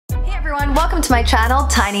everyone, welcome to my channel,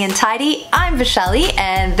 Tiny and Tidy. I'm Vishelly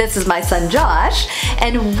and this is my son Josh,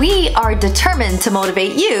 and we are determined to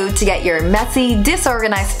motivate you to get your messy,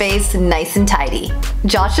 disorganized space nice and tidy.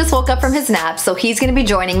 Josh just woke up from his nap, so he's going to be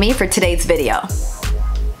joining me for today's video.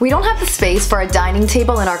 We don't have the space for a dining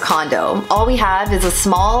table in our condo. All we have is a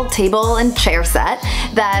small table and chair set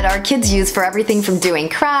that our kids use for everything from doing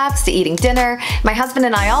crafts to eating dinner. My husband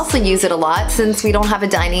and I also use it a lot since we don't have a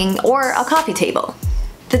dining or a coffee table.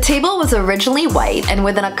 The table was originally white, and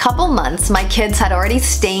within a couple months my kids had already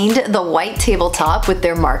stained the white tabletop with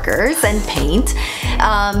their markers and paint.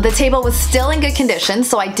 The table was still in good condition,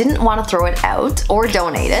 so I didn't want to throw it out or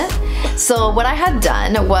donate it. So what I had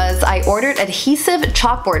done was I ordered adhesive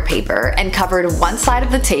chalkboard paper and covered one side of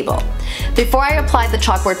the table. Before I applied the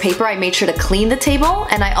chalkboard paper, I made sure to clean the table,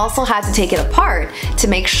 and I also had to take it apart to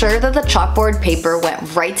make sure that the chalkboard paper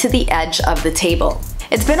went right to the edge of the table.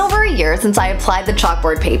 It's been over a year since I applied the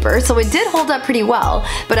chalkboard paper, so it did hold up pretty well,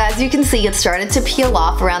 but as you can see, it started to peel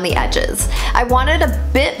off around the edges. I wanted a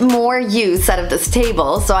bit more use out of this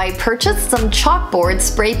table, so I purchased some chalkboard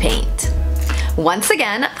spray paint. Once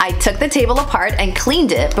again, I took the table apart and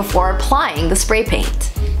cleaned it before applying the spray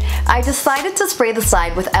paint. I decided to spray the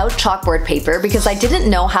side without chalkboard paper because I didn't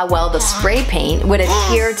know how well the spray paint would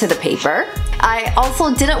adhere to the paper. I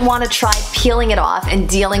also didn't want to try peeling it off and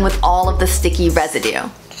dealing with all of the sticky residue.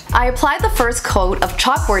 I applied the first coat of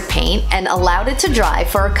chalkboard paint and allowed it to dry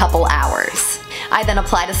for a couple hours. I then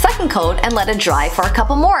applied a second coat and let it dry for a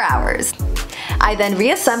couple more hours. I then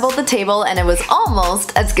reassembled the table and it was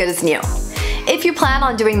almost as good as new. If you plan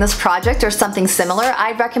on doing this project or something similar,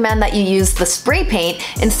 I'd recommend that you use the spray paint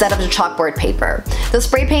instead of the chalkboard paper. The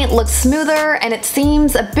spray paint looks smoother and it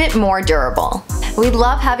seems a bit more durable. We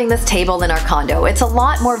love having this table in our condo. It's a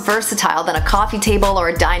lot more versatile than a coffee table or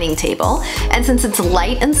a dining table, and since it's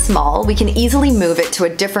light and small, we can easily move it to a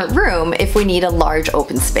different room if we need a large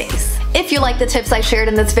open space. If you like the tips I shared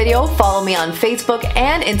in this video, follow me on Facebook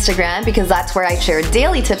and Instagram because that's where I share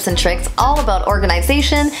daily tips and tricks all about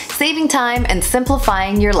organization, saving time, and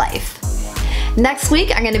simplifying your life. Next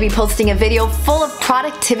week, I'm going to be posting a video full of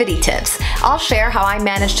productivity tips. I'll share how I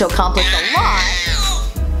managed to accomplish a lot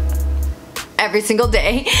every single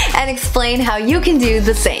day and explain how you can do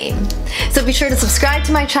the same. So be sure to subscribe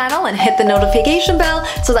to my channel and hit the notification bell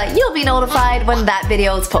so that you'll be notified when that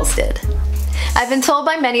video is posted. I've been told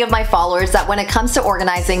by many of my followers that when it comes to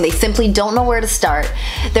organizing, they simply don't know where to start.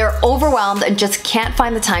 They're overwhelmed and just can't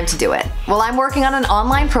find the time to do it. Well, I'm working on an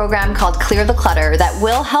online program called Clear the Clutter that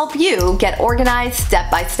will help you get organized step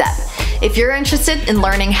by step. If you're interested in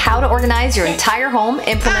learning how to organize your entire home,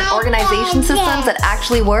 implement organization systems that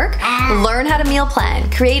actually work, learn how to meal plan,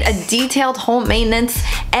 create a detailed home maintenance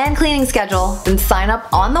and cleaning schedule, then sign up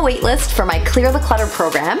on the waitlist for my Clear the Clutter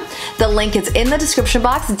program. The link is in the description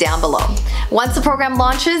box down below. Once the program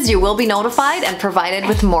launches, you will be notified and provided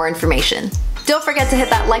with more information. Don't forget to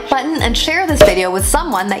hit that like button and share this video with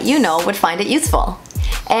someone that you know would find it useful.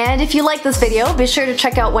 And if you like this video, be sure to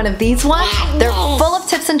check out one of these ones. They're full of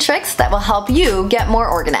tips and tricks that will help you get more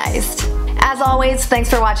organized. As always, thanks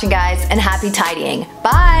for watching guys, and happy tidying.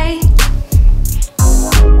 Bye!